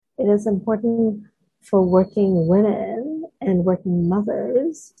it is important for working women and working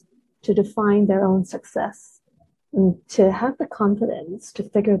mothers to define their own success and to have the confidence to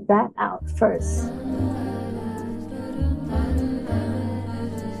figure that out first.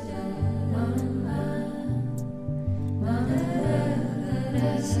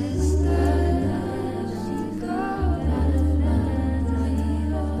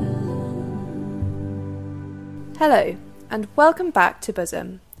 Hello, and welcome back to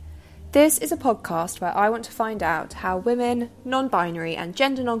Bosom. This is a podcast where I want to find out how women, non-binary and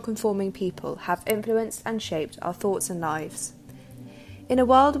gender non-conforming people have influenced and shaped our thoughts and lives. In a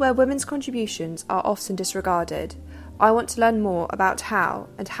world where women's contributions are often disregarded, I want to learn more about how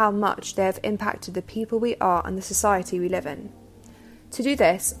and how much they have impacted the people we are and the society we live in. To do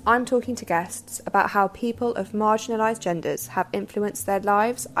this, I'm talking to guests about how people of marginalised genders have influenced their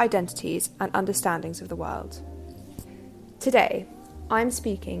lives, identities and understandings of the world. Today, I'm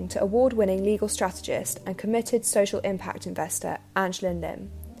speaking to award-winning legal strategist and committed social impact investor, Angelyn Lim.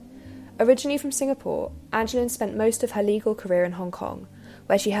 Originally from Singapore, Angelyn spent most of her legal career in Hong Kong,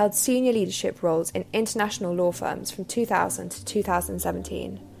 where she held senior leadership roles in international law firms from 2000 to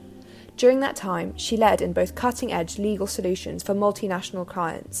 2017. During that time, she led in both cutting-edge legal solutions for multinational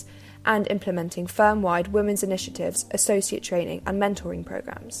clients and implementing firm-wide women's initiatives, associate training and mentoring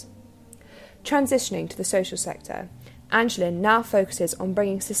programs. Transitioning to the social sector, Angelyn now focuses on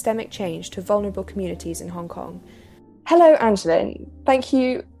bringing systemic change to vulnerable communities in Hong Kong. Hello, Angelyn. Thank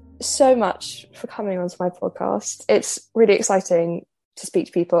you so much for coming onto my podcast. It's really exciting to speak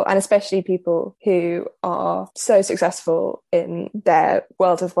to people, and especially people who are so successful in their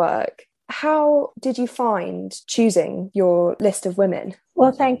world of work. How did you find choosing your list of women?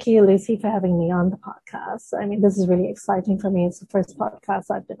 Well, thank you, Lucy, for having me on the podcast. I mean, this is really exciting for me. It's the first podcast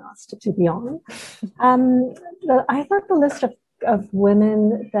I've been asked to be on. I thought the list of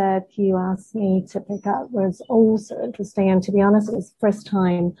women that you asked me to pick up was also interesting. And to be honest, it was the first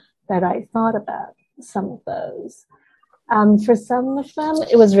time that I thought about some of those. For some of them,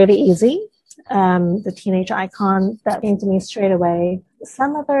 it was really easy. The teenage icon that came to me straight away.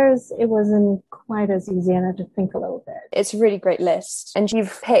 Some others, it wasn't quite as easy, and I had to think a little bit. It's a really great list, and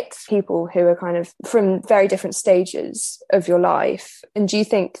you've picked people who are kind of from very different stages of your life. And do you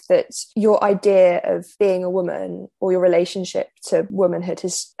think that your idea of being a woman or your relationship to womanhood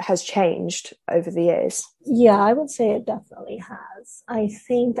has changed over the years? Yeah, I would say it definitely has. I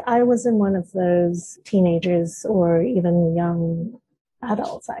think I was in one of those teenagers or even young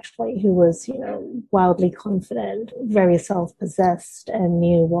adults, actually, who was, wildly confident, very self-possessed, and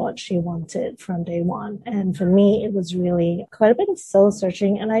knew what she wanted from day one. And for me, it was really quite a bit of soul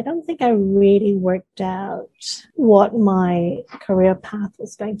searching. And I don't think I really worked out what my career path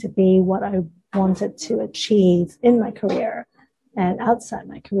was going to be, what I wanted to achieve in my career and outside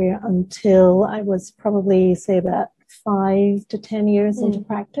my career until I was probably, say, about 5 to 10 years into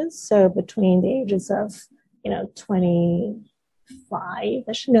practice. So between the ages of,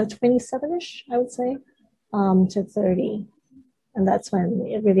 27-ish, I would say, to 30. And that's when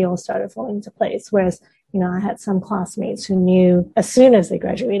it really all started falling into place. Whereas, I had some classmates who knew as soon as they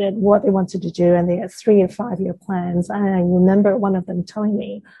graduated what they wanted to do, and they had 3 or 5 year plans. And I remember one of them telling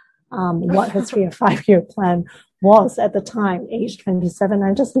me what her 3 or 5 year plan was at the time, age 27.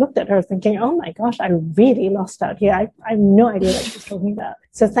 I just looked at her thinking, oh my gosh, I really lost out here. I have no idea what she's talking about.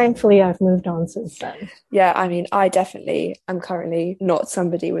 So thankfully, I've moved on since then. Yeah, I mean, I definitely am currently not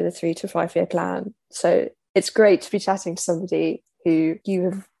somebody with a 3 to 5 year plan. So it's great to be chatting to somebody who you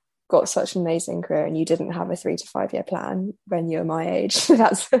have got such an amazing career and you didn't have a 3 to 5 year plan when you were my age.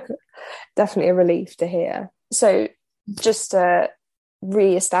 That's definitely a relief to hear. So just to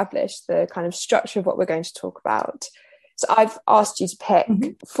re-establish the kind of structure of what we're going to talk about. So I've asked you to pick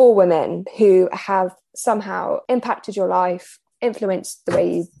 4 women who have somehow impacted your life, influenced the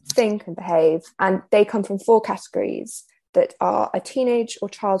way you think and behave, and they come from 4 categories that are a teenage or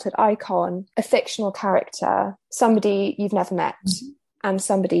childhood icon, a fictional character, somebody you've never met, and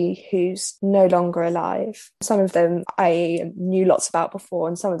somebody who's no longer alive. Some of them I knew lots about before,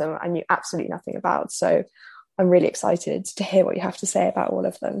 and some of them I knew absolutely nothing about. So I'm really excited to hear what you have to say about all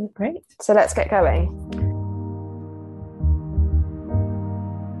of them. Great. So let's get going.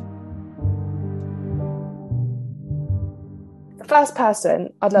 The first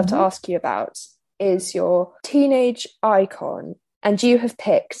person I'd love to ask you about is your teenage icon, and you have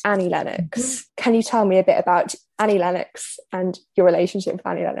picked Annie Lennox. Can you tell me a bit about Annie Lennox and your relationship with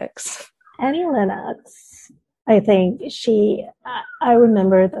Annie Lennox? Annie Lennox, I think I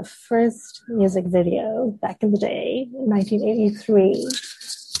remember the first music video back in the day, 1983,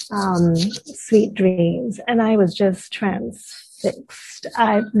 Sweet Dreams, and I was just transfixed transfixed.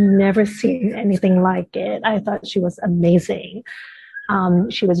 I've never seen anything like it. I thought she was amazing.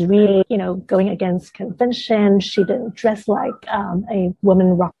 She was really, going against convention. She didn't dress like a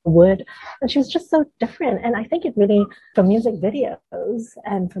woman rock would. And she was just so different. And I think it really, for music videos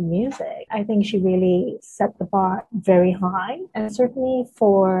and for music, I think she really set the bar very high. And certainly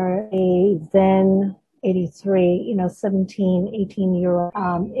for a then 83, 17,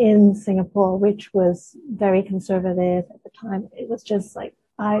 18-year-old in Singapore, which was very conservative at the time. It was just like,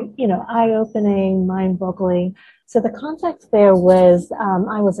 eye-opening, mind-boggling. So the context there was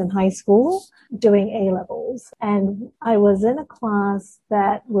I was in high school doing A-levels, and I was in a class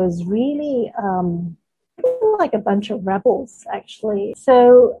that was really like a bunch of rebels, actually.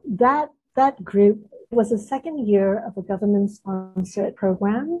 So that group was the second year of a government-sponsored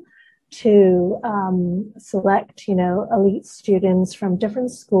program to select, elite students from different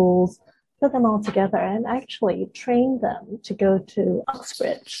schools, put them all together and actually train them to go to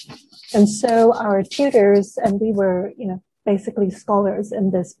Oxbridge. And so our tutors, and we were, basically scholars in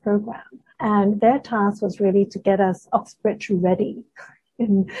this program. And their task was really to get us Oxbridge ready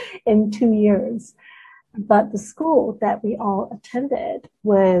in 2 years. But the school that we all attended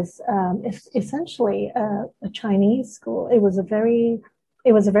was essentially a Chinese school. It was a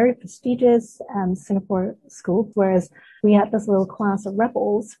very prestigious Singapore school, whereas we had this little class of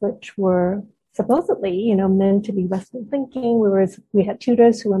rebels, which were supposedly, meant to be Western thinking. We had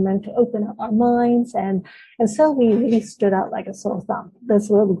tutors who were meant to open up our minds, and so we really stood out like a sore thumb,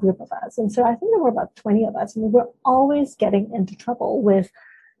 this little group of us. And so I think there were about 20 of us, and we were always getting into trouble with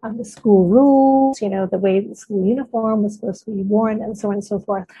the school rules, the way the school uniform was supposed to be worn, and so on and so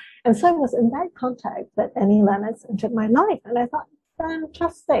forth. And so it was in that context that Annie Lennox entered my life, and I thought,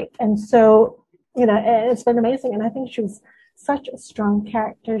 fantastic. And so, it's been amazing. And I think she was such a strong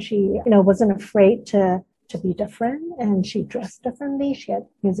character. She, wasn't afraid to be different, and she dressed differently. She had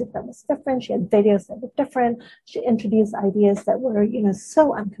music that was different. She had videos that were different. She introduced ideas that were,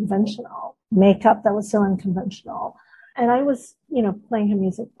 so unconventional, makeup that was so unconventional. And I was, playing her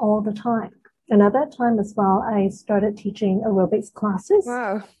music all the time. And at that time as well, I started teaching aerobics classes.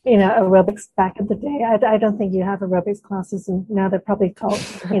 Wow. Aerobics back in the day. I don't think you have aerobics classes, and now they're probably called,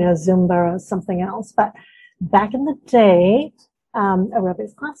 Zumba or something else. But back in the day,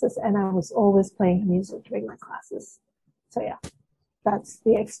 aerobics classes, and I was always playing music during my classes. So yeah, that's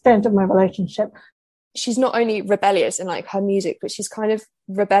the extent of my relationship. She's not only rebellious in like her music, but she's kind of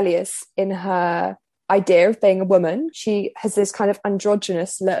rebellious in her idea of being a woman. She has this kind of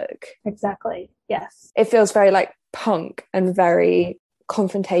androgynous look. Exactly. Yes. It feels very like punk and very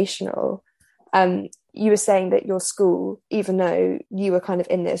confrontational. You were saying that your school, even though you were kind of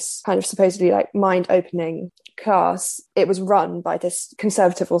in this kind of supposedly like mind-opening class, it was run by this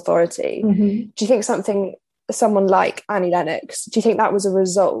conservative authority. Mm-hmm. Do you think someone like Annie Lennox, do you think that was a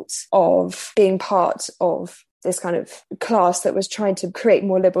result of being part of this kind of class that was trying to create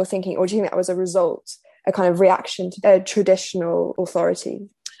more liberal thinking, or do you think that was a kind of reaction to a traditional authority?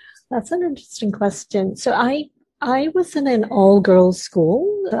 That's an interesting question. So I was in an all-girls school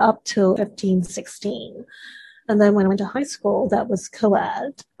up till 15, 16. And then when I went to high school, that was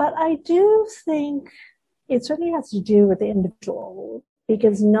co-ed. But I do think it certainly has to do with the individual,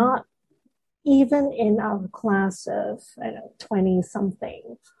 because not even in our class of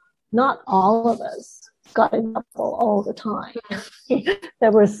 20-something, not all of us got in trouble all the time.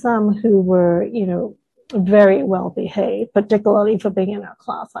 There were some who were, very well behaved, particularly for being in a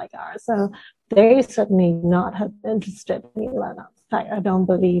class like ours. So they certainly not have been interested in Lennox. In fact, I don't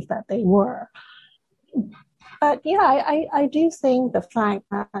believe that they were. But yeah, I do think the fact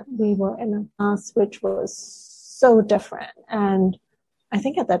that we were in a class which was so different, and I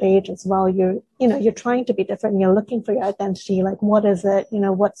think at that age as well, you're trying to be different. You're looking for your identity. Like, what is it?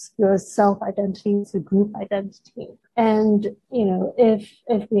 What's your self-identity? It's a group identity. And,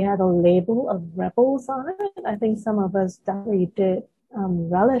 if we had a label of rebels on it, I think some of us definitely did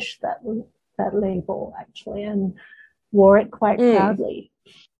relish that label, actually, and wore it quite proudly.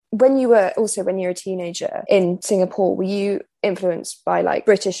 When you were a teenager in Singapore, were you influenced by like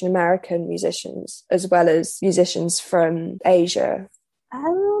British and American musicians as well as musicians from Asia?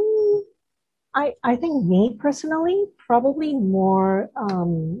 I think me personally, probably more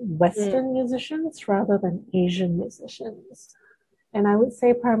Western musicians rather than Asian musicians. And I would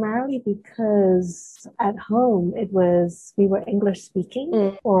say primarily because at home we were English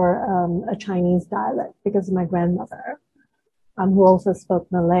speaking or a Chinese dialect because of my grandmother, who also spoke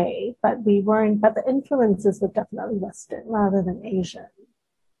Malay, but the influences were definitely Western rather than Asian.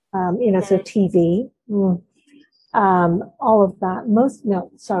 So TV, all of that. Most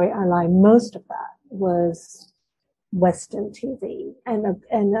of that was Western TV, and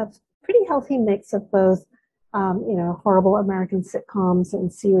a pretty healthy mix of both, horrible American sitcoms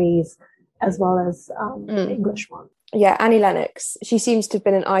and series, as well as English ones. Yeah, Annie Lennox, she seems to have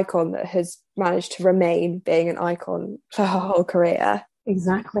been an icon that has managed to remain being an icon for her whole career.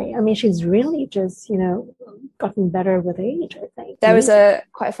 Exactly. I mean, she's really just, gotten better with age, I think. There was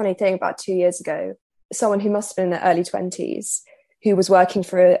quite a funny thing about 2 years ago. Someone who must have been in their early 20s, who was working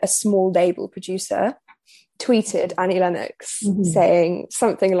for a small label producer, tweeted Annie Lennox saying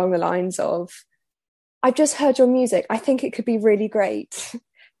something along the lines of, "I've just heard your music. I think it could be really great.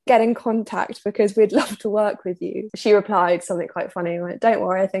 Get in contact because we'd love to work with you." She replied something quite funny, like, "Don't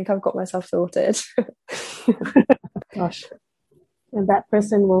worry, I think I've got myself sorted." Gosh. And that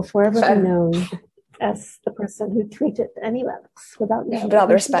person will forever be known as the person who treated Annie Lennox without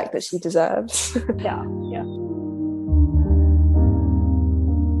the respect that she deserves. Yeah.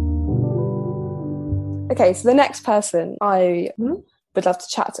 Okay, so the next person I would love to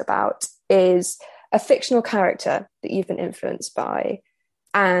chat about is a fictional character that you've been influenced by,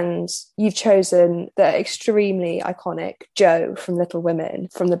 and you've chosen the extremely iconic Jo from Little Women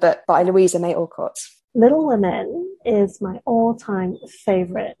from the book by Louisa May Alcott. Little Women is my all-time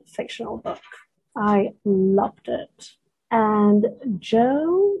favorite fictional book. I loved it. And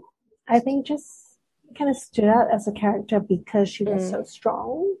Jo, I think, just kind of stood out as a character because she was so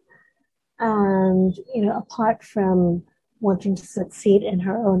strong. And, apart from wanting to succeed in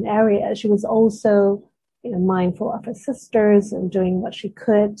her own area, she was also, mindful of her sisters and doing what she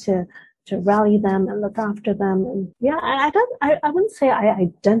could to rally them and look after them. And yeah, I wouldn't say I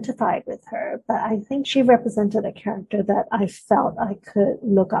identified with her, but I think she represented a character that I felt I could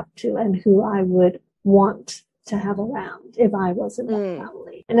look up to and who I would want to have around if I was in that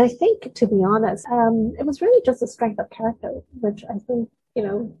family. And I think, to be honest, it was really just a strength of character, which I think,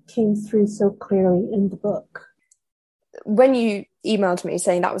 came through so clearly in the book. When you emailed me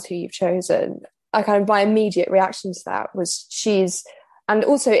saying that was who you've chosen, my immediate reaction to that was and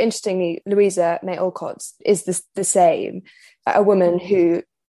also interestingly, Louisa May Alcott is the same, a woman who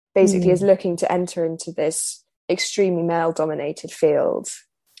basically is looking to enter into this extremely male-dominated field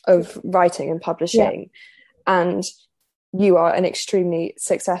of writing and publishing. Yeah. And you are an extremely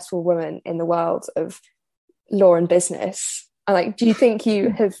successful woman in the world of law and business. And do you think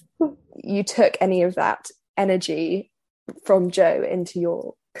you took any of that energy from Jo into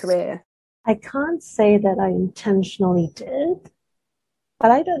your career? I can't say that I intentionally did,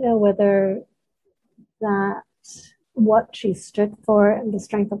 but I don't know whether that what she stood for and the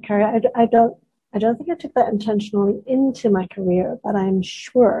strength of character, I don't think I took that intentionally into my career, but I'm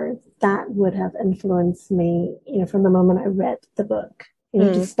sure that would have influenced me, from the moment I read the book,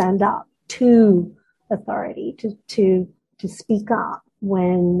 to stand up to authority, to speak up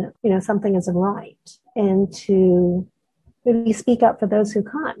when, something isn't right, and to really speak up for those who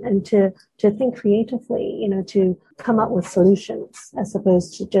can't, and to think creatively, to come up with solutions as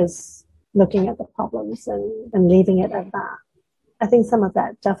opposed to just looking at the problems and leaving it at that. I think some of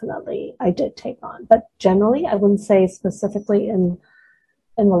that definitely I did take on, but generally I wouldn't say specifically in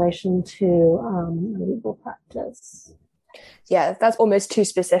relation to legal practice. Yeah, that's almost too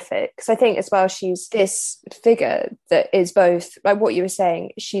specific, because I think as well she's this figure that is both, like what you were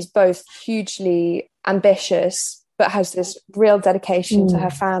saying, she's both hugely ambitious but has this real dedication to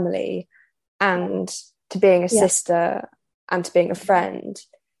her family and to being a sister and to being a friend.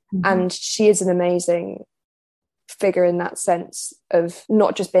 And she is an amazing figure in that sense of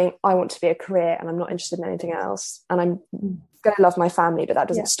not just being, I want to be a career and I'm not interested in anything else, and I'm going to love my family, but that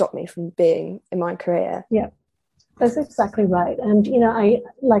doesn't stop me from being in my career. Yeah, that's exactly right. And I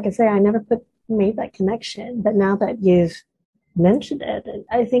never made that connection, but now that you've mentioned it,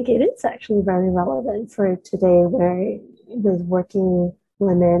 I think it is actually very relevant for today, where with working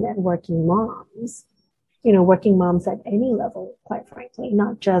women and working moms, working moms at any level, quite frankly,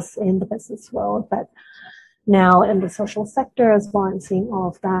 not just in the business world, but now in the social sector as well. I'm seeing all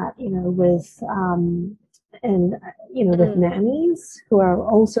of that, with with nannies who are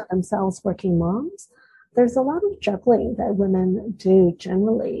also themselves working moms. There's a lot of juggling that women do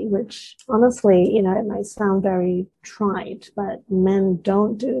generally, which honestly, it might sound very trite, but men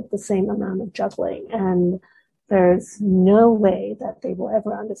don't do the same amount of juggling. And there's no way that they will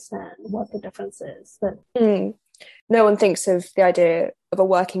ever understand what the difference is. But no one thinks of the idea of a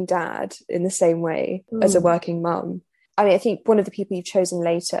working dad in the same way as a working mum. I mean, I think one of the people you've chosen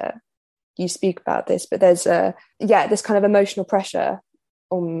later, you speak about this, but there's this kind of emotional pressure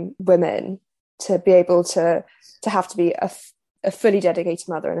on women to be able to have to be a fully dedicated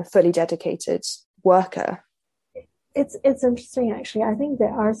mother and a fully dedicated worker. It's interesting, actually. I think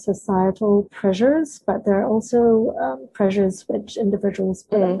there are societal pressures, but there are also pressures which individuals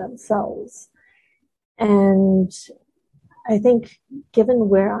put on themselves. And I think, given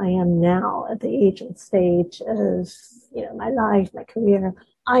where I am now at the age and stage of, my life, my career,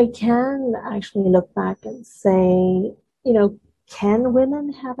 I can actually look back and say, can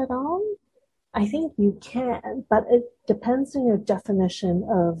women have it all? I think you can, but it depends on your definition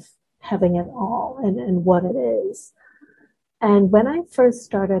of having it all and what it is. And when I first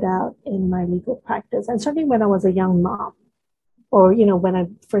started out in my legal practice, and certainly when I was a young mom, or, when I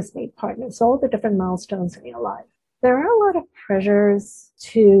first made partners, so all the different milestones in your life, there are a lot of pressures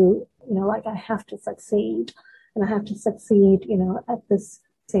to, like I have to succeed, and I have to succeed, at this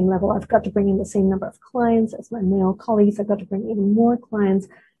same level. I've got to bring in the same number of clients as my male colleagues. I've got to bring even more clients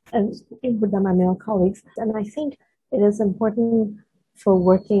and than my male colleagues. And I think it is important for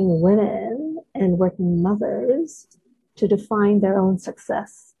working women and working mothers to define their own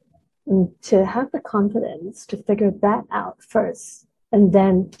success and to have the confidence to figure that out first and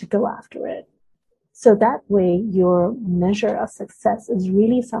then to go after it. So that way your measure of success is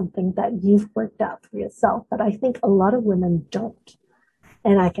really something that you've worked out for yourself. But I think a lot of women don't.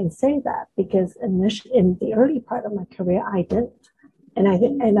 And I can say that because in the early part of my career, I didn't. And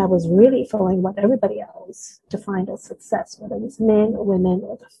I was really following what everybody else defined as success, whether it was men or women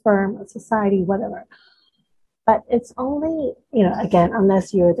or the firm or society, whatever. But it's only, again,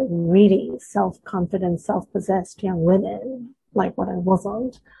 unless you're the really self-confident, self-possessed young women, like what I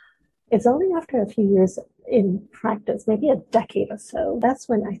wasn't, it's only after a few years in practice, maybe a decade or so, that's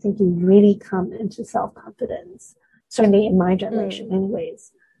when I think you really come into self-confidence, certainly in my generation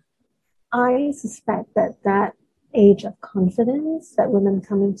anyways. I suspect that age of confidence that women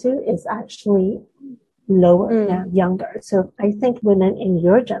come into is actually lower now, younger. So I think women in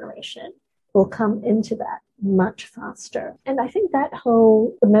your generation will come into that much faster. And I think that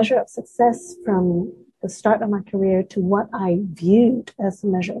whole measure of success from the start of my career to what I viewed as the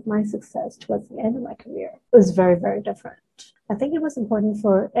measure of my success towards the end of my career was very, very different. I think it is important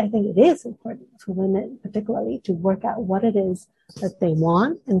for women particularly to work out what it is that they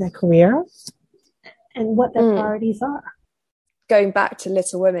want in their career and what their priorities are. Going back to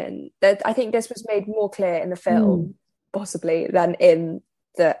Little Women, I think this was made more clear in the film, possibly, than in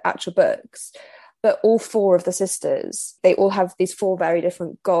the actual books. But all four of the sisters, they all have these four very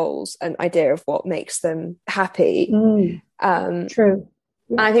different goals and idea of what makes them happy. True. Yeah.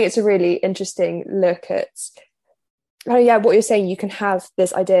 And I think it's a really interesting look at, what you're saying. You can have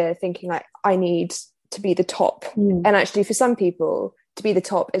this idea thinking like, I need to be the top. And actually for some people, to be the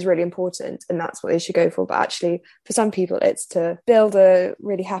top is really important and that's what they should go for. But actually for some people, it's to build a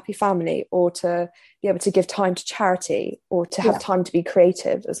really happy family or to be able to give time to charity or to have time to be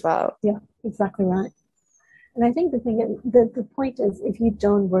creative as well. Yeah, exactly right. And I think the point is, if you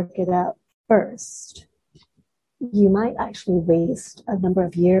don't work it out first, you might actually waste a number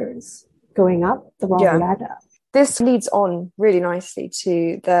of years going up the wrong ladder. This leads on really nicely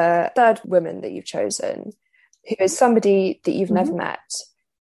to the third woman that you've chosen, who is somebody that you've never met,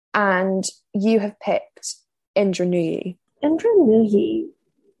 and you have picked Indra Nooyi. Indra Nooyi,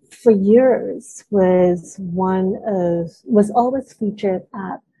 for years, was always featured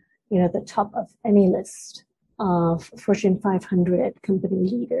at the top of any list of Fortune 500 company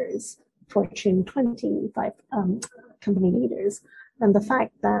leaders, Fortune 25 company leaders, and the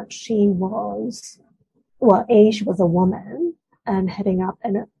fact that she was a woman and heading up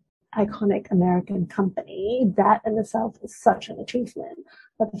an iconic American company, that in itself is such an achievement.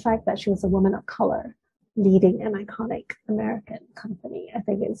 But the fact that she was a woman of color leading an iconic American company, I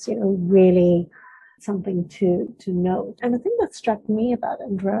think is, really something to note. And the thing that struck me about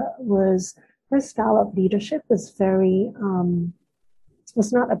Indra was her style of leadership was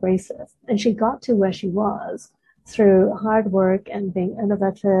was not abrasive. And she got to where she was through hard work and being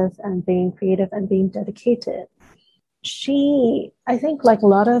innovative and being creative and being dedicated. She, I think, like a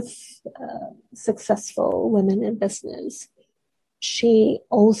lot of successful women in business, she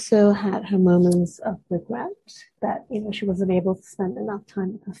also had her moments of regret that, she wasn't able to spend enough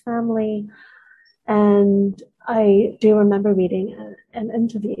time with her family. And I do remember reading an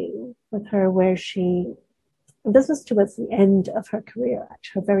interview with her where this was towards the end of her career,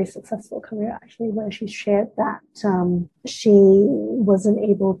 her very successful career, actually, where she shared that she wasn't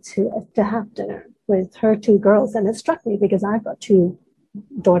able to have dinner with her two girls. And it struck me because I've got two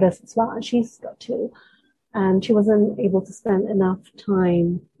daughters as well, and she's got two. And she wasn't able to spend enough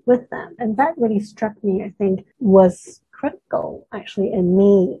time with them. And that really struck me, I think, was critical, actually, in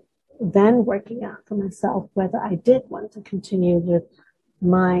me then working out for myself whether I did want to continue with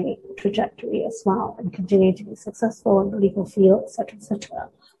my trajectory as well and continue to be successful in the legal field, etc.,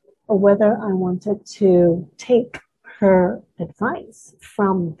 or whether I wanted to take her advice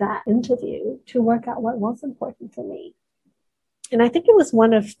from that interview to work out what was important for me. And I think it was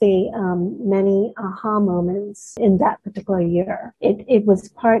one of the many aha moments in that particular year. It was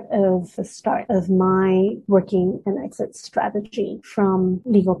part of the start of my working an exit strategy from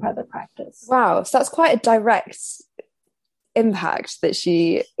legal private practice. Wow, so that's quite a direct impact that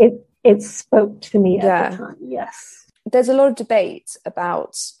she... It spoke to me at the time, yes. There's a lot of debate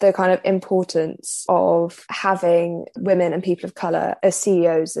about the kind of importance of having women and people of colour as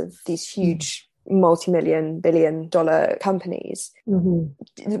CEOs of these huge multi-million, billion-dollar companies.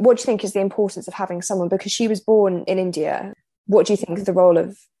 Mm-hmm. What do you think is the importance of having someone, because she was born in India, what do you think the role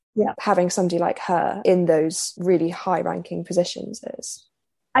of having somebody like her in those really high-ranking positions is?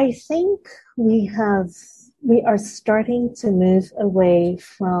 I think we are starting to move away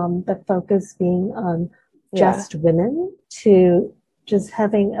from the focus being on just women to just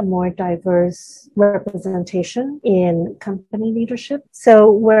having a more diverse representation in company leadership.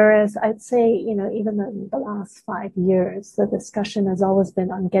 So whereas I'd say, even in the last 5 years, the discussion has always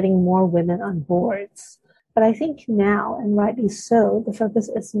been on getting more women on boards. But I think now, and rightly so, the focus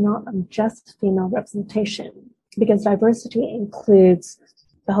is not on just female representation, because diversity includes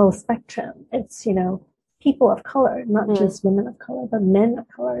the whole spectrum. It's, people of color, not just women of color, but men of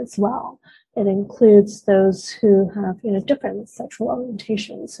color as well. It includes those who have, different sexual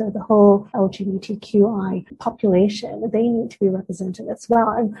orientations. So the whole LGBTQI population, they need to be represented as well.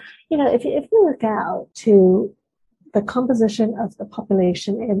 And, if you look out to the composition of the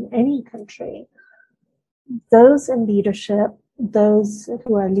population in any country, those in leadership, those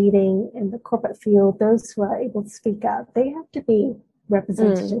who are leading in the corporate field, those who are able to speak out, they have to be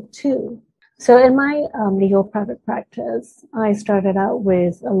represented too. So in my legal private practice, I started out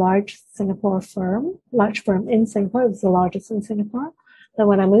with a large firm in Singapore. It was the largest in Singapore. Then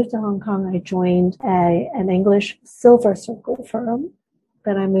when I moved to Hong Kong, I joined an English silver circle firm.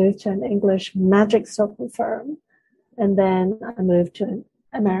 Then I moved to an English magic circle firm. And then I moved to an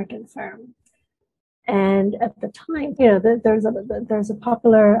American firm. And at the time, there's a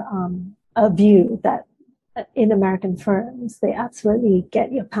popular view that in American firms, they absolutely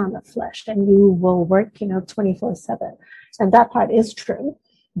get your pound of flesh and you will work, 24/7. And that part is true.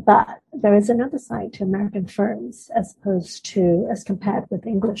 But there is another side to American firms as compared with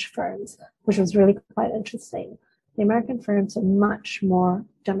English firms, which was really quite interesting. The American firms are much more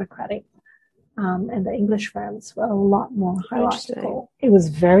democratic. And the English firms were a lot more hierarchical. It was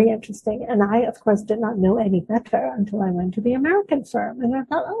very interesting. And I, of course, did not know any better until I went to the American firm. And I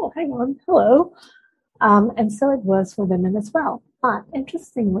thought, oh, hang on, hello. And so it was for women as well. But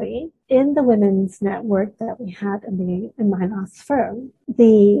interestingly, in the women's network that we had in my last firm,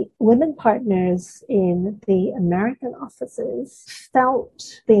 the women partners in the American offices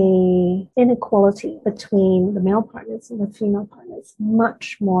felt the inequality between the male partners and the female partners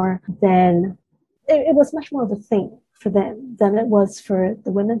much more than it was much more of a thing for them than it was for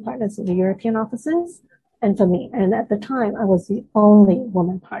the women partners in the European offices. And for me, and at the time, I was the only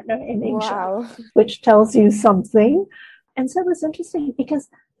woman partner in Asia, which tells you something. And so it was interesting because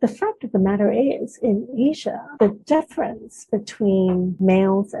the fact of the matter is, in Asia, the difference between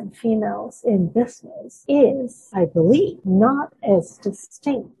males and females in business is, I believe, not as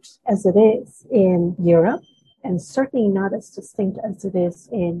distinct as it is in Europe, and certainly not as distinct as it is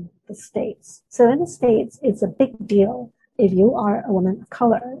in the States. So in the States, it's a big deal if you are a woman of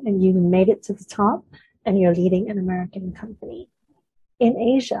color and you made it to the top and you're leading an American company. In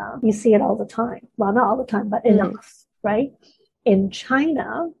Asia, you see it all the time. Well, not all the time, but enough, right? In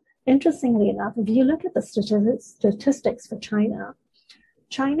China, interestingly enough, if you look at the statistics for China,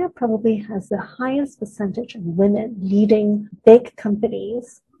 China probably has the highest percentage of women leading big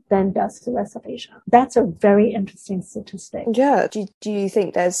companies than does the rest of Asia. That's a very interesting statistic. Yeah. Do you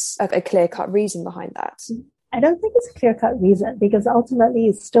think there's a clear-cut reason behind that? I don't think it's a clear-cut reason because ultimately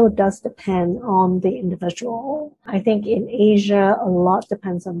it still does depend on the individual. I think in Asia, a lot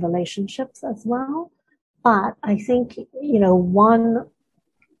depends on relationships as well. But I think,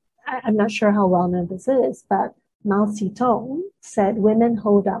 I'm not sure how well known this is, but Mao Zedong said women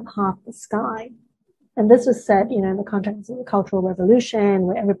hold up half the sky. And this was said, in the context of the Cultural Revolution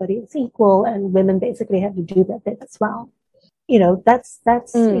where everybody is equal and women basically have to do their bit as well.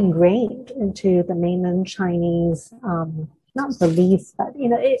 That's ingrained into the mainland Chinese, not beliefs, but,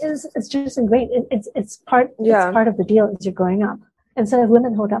 it's just ingrained. It's part of the deal as you're growing up. And so if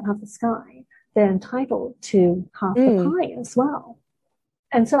women hold up half the sky, they're entitled to half the pie as well.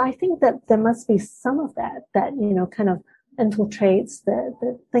 And so I think that there must be some of that, kind of infiltrates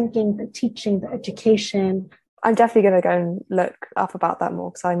the thinking, the teaching, the education. I'm definitely going to go and look up about that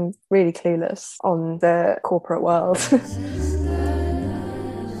more because I'm really clueless on the corporate world.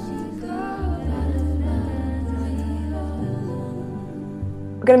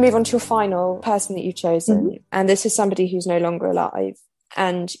 We're going to move on to your final person that you've chosen. And this is somebody who's no longer alive.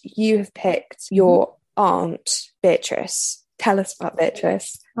 And you have picked your aunt, Beatrice. Tell us about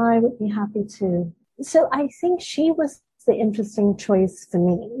Beatrice. I would be happy to. So I think she was the interesting choice for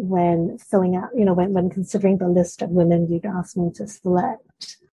me when filling out, when considering the list of women you'd asked me to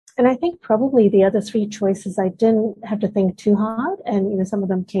select. And I think probably the other three choices, I didn't have to think too hard. And, some of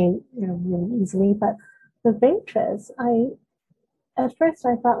them came, really easily. But the Beatrice, at first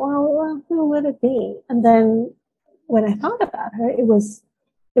I thought, well, who would it be? And then when I thought about her, it was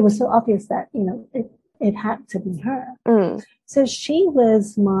so obvious that, it had to be her. So she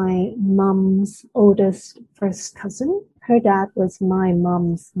was my mom's oldest first cousin. Her dad was my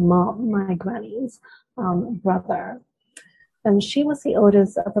mom's mom, my granny's brother. And she was the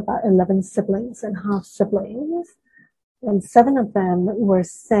oldest of about 11 siblings and half siblings. And 7 of them were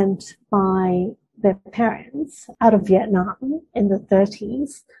sent by their parents out of Vietnam in the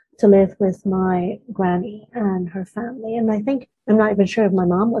 30s to live with my granny and her family. And I think, I'm not even sure if my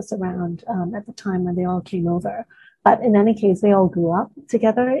mom was around at the time when they all came over. But in any case, they all grew up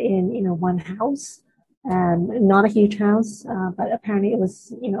together in, one house. Not a huge house, but apparently it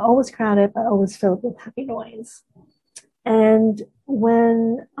was, always crowded, but always filled with happy noise. And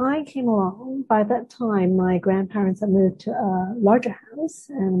when I came along, by that time, my grandparents had moved to a larger house,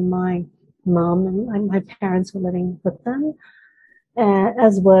 and my mom and my parents were living with them,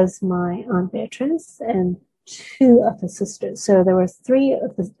 as was my Aunt Beatrice and 2 of her sisters. So there were 3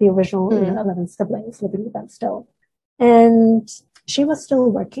 of the original 11 siblings living with them still. And she was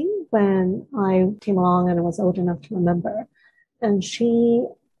still working when I came along and I was old enough to remember. And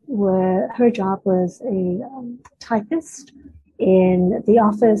her job was a typist in the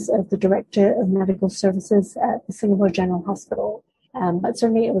office of the Director of Medical Services at the Singapore General Hospital. But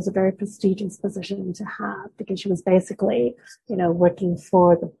certainly it was a very prestigious position to have because she was basically, working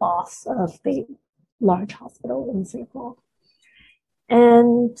for the boss of the large hospital in Singapore.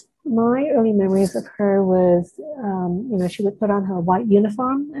 And my early memories of her was, she would put on her white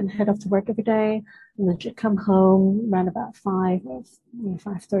uniform and head off to work every day. And then she'd come home around about 5 or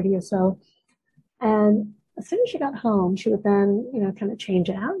 5:30 or so. And as soon as she got home, she would then, kind of change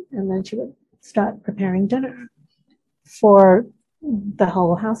out. And then she would start preparing dinner for the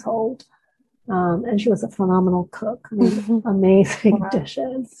whole household. And she was a phenomenal cook. I mean, amazing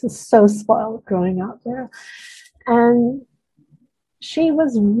dishes. So spoiled growing up there. And she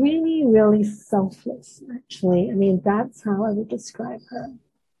was really, really selfless, actually. I mean, that's how I would describe her.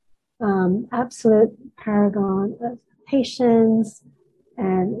 Absolute paragon of patience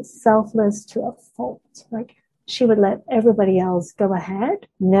and selfless to a fault. Like, she would let everybody else go ahead,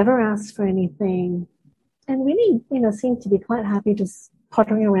 never ask for anything, and really, seemed to be quite happy just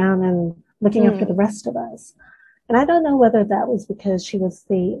pottering around and looking after the rest of us. And I don't know whether that was because she was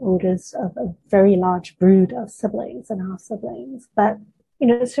the oldest of a very large brood of siblings and half siblings, but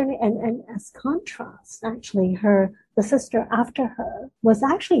certainly, and as contrast, actually, the sister after her was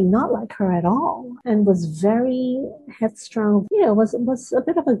actually not like her at all, and was very headstrong. Was a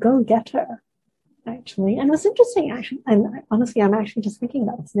bit of a go-getter, actually, and it was interesting, actually. And honestly, I'm actually just thinking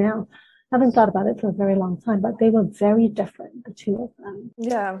about this now. I haven't thought about it for a very long time, but they were very different, the 2 of them.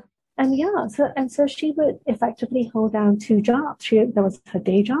 Yeah. And so she would effectively hold down 2 jobs. There was her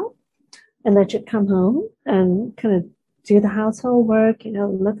day job, and then she'd come home and kind of do the household work,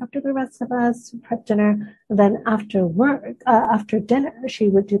 look after the rest of us, prep dinner. And then after dinner, she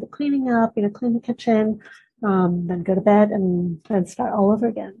would do the cleaning up, clean the kitchen, then go to bed and start all over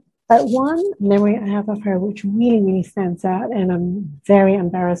again. But one memory I have of her, which really, really stands out, and I'm very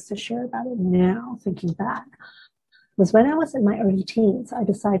embarrassed to share about it now, thinking back, was when I was in my early teens, I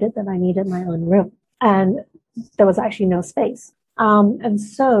decided that I needed my own room, and there was actually no space. And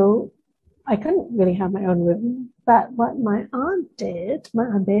so I couldn't really have my own room. But what my Aunt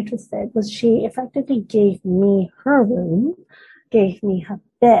Beatrice did, was she effectively gave me her room, gave me her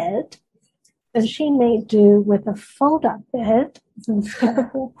bed, and she made do with a fold-up bed,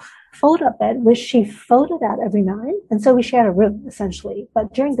 fold-up bed, which she folded out every night. And so we shared a room, essentially.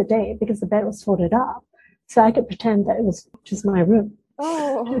 But during the day, because the bed was folded up, so I could pretend that it was just my room.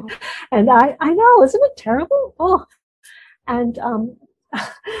 Oh. And I know, isn't it terrible? Oh. And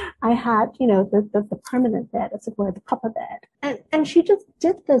I had, the permanent bed, as it were, the proper bed. And she just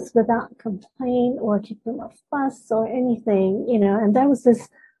did this without complaint or kicking a fuss or anything, and there was this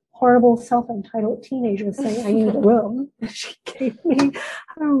horrible self-entitled teenager saying I need a room. She gave me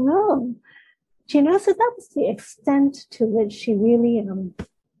her room. You know, so that was the extent to which she really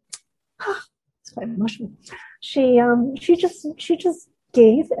it's quite emotional. She just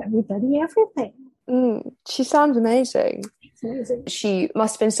gave everybody everything. She sounds amazing. She's amazing. She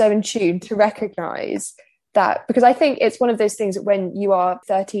must have been so in tune to recognize that, because I think it's one of those things that when you are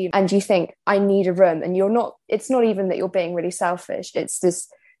 13 and you think I need a room, and it's not even that you're being really selfish, it's this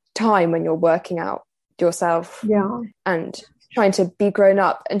time when you're working out yourself and trying to be grown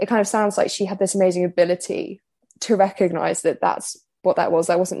up. And it kind of sounds like she had this amazing ability to recognize that that's what that was.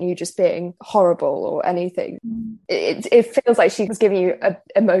 That wasn't you just being horrible or anything. It feels like she was giving you an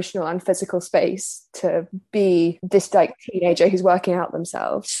emotional and physical space to be this like teenager who's working out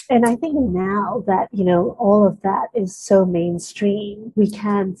themselves. And I think now that, you know, all of that is so mainstream, we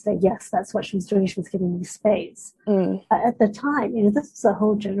can say, yes, that's what she was doing. She was giving me space. At the time, you know, this was a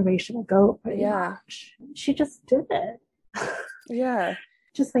whole generation ago, pretty much. She just did it. Yeah.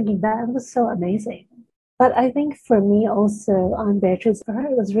 Just thinking that was so amazing. But I think for me also, on Beatrice, for her,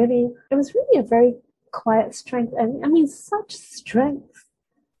 it was really a very quiet strength. And I mean, such strength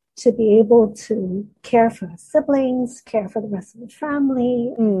to be able to care for her siblings, care for the rest of the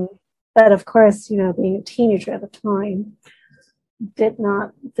family. But of course, you know, being a teenager at the time, did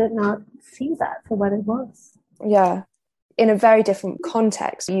not see that for what it was. Yeah. In a very different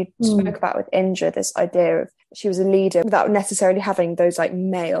context. You spoke about with Indra this idea of she was a leader without necessarily having those like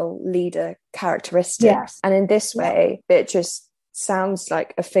male leader characteristics. Yes. And in this way, it just sounds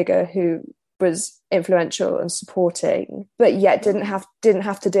like a figure who was influential and supporting, but yet didn't have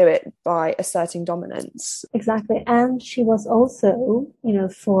to do it by asserting dominance. Exactly. And she was also, you know,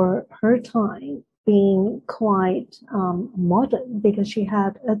 for her time, being quite modern, because she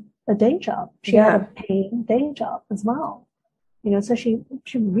had a day job. She had a paying day job as well. You know, so she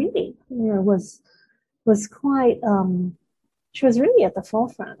really, you know, was quite she was really at the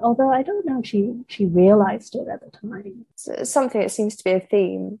forefront, although I don't know if she realized it at the time. So something that seems to be a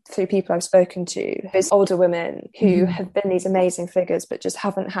theme through people I've spoken to is older women who have been these amazing figures but just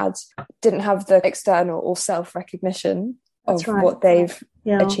didn't have the external or self-recognition of what they've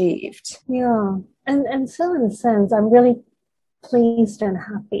achieved. Yeah. And so in a sense, I'm really pleased and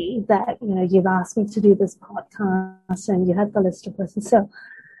happy that, you know, you've asked me to do this podcast and you had the list of persons. So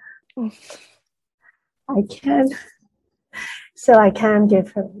I can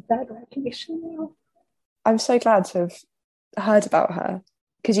give her that recognition now. I'm so glad to have heard about her,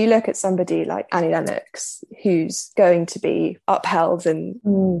 because you look at somebody like Annie Lennox, who's going to be upheld in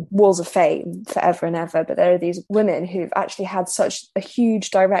walls of fame forever and ever, but there are these women who've actually had such a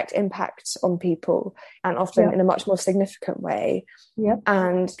huge direct impact on people, and often in a much more significant way.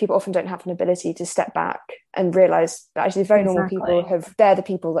 And people often don't have an ability to step back and realise that actually very normal people they're the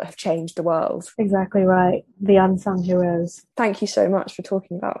people that have changed the world. Exactly right. The unsung heroes. Thank you so much for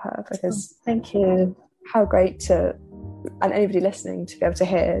talking about her, because thank you. How great to, and anybody listening, to be able to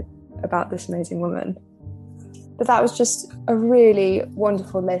hear about this amazing woman. But that was just a really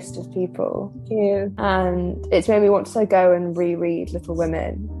wonderful list of people. Thank you. And it's made me want to go and reread Little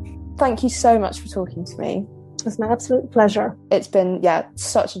Women. Thank you so much for talking to me. It's my absolute pleasure. It's been,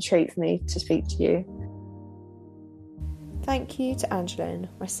 such a treat for me to speak to you. Thank you to Angelyn,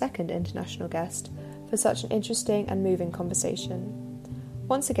 my second international guest, for such an interesting and moving conversation.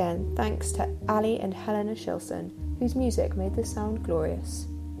 Once again, thanks to Ali and Helena Shilson, whose music made this sound glorious.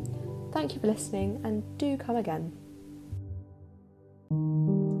 Thank you for listening, and do come again.